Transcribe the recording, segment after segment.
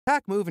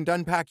Pack, move, and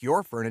unpack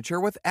your furniture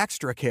with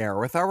extra care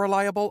with our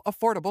reliable,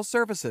 affordable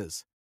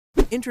services.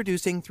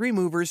 Introducing 3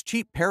 Movers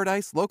Cheap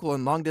Paradise Local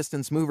and Long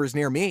Distance Movers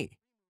near me.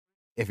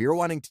 If you're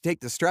wanting to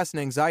take the stress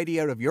and anxiety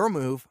out of your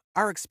move,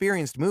 our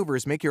experienced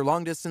movers make your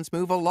long distance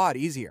move a lot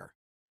easier.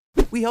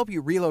 We help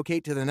you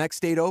relocate to the next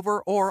state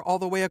over or all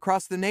the way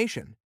across the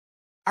nation.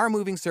 Our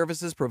moving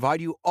services provide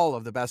you all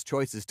of the best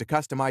choices to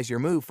customize your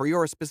move for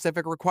your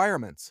specific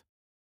requirements.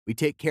 We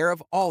take care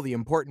of all the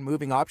important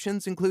moving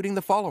options, including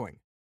the following: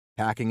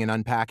 packing and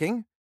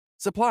unpacking,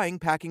 supplying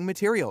packing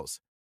materials,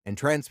 and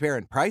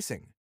transparent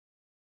pricing.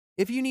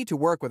 If you need to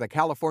work with a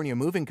California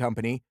moving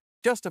company,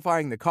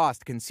 justifying the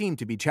cost can seem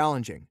to be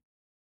challenging.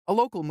 A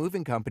local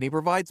moving company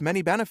provides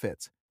many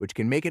benefits, which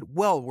can make it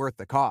well worth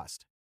the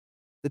cost.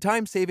 The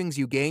time savings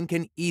you gain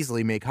can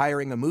easily make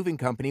hiring a moving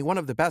company one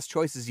of the best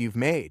choices you've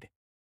made.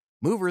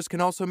 Movers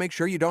can also make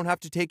sure you don't have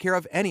to take care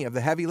of any of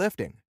the heavy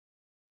lifting.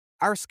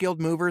 Our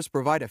skilled movers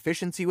provide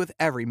efficiency with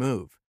every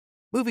move.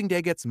 Moving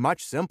day gets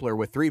much simpler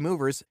with 3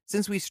 movers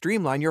since we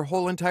streamline your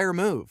whole entire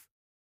move.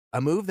 A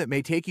move that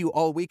may take you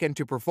all weekend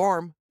to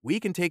perform, we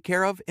can take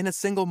care of in a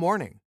single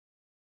morning.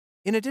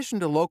 In addition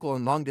to local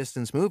and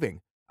long-distance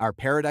moving, our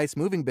Paradise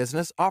Moving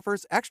business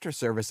offers extra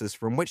services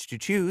from which to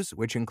choose,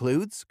 which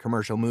includes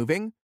commercial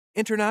moving,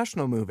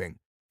 international moving,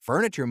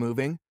 furniture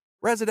moving,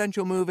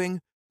 residential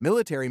moving,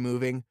 military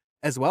moving,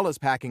 as well as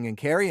packing and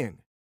carrying.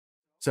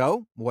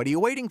 So, what are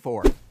you waiting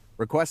for?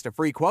 Request a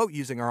free quote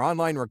using our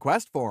online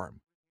request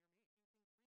form.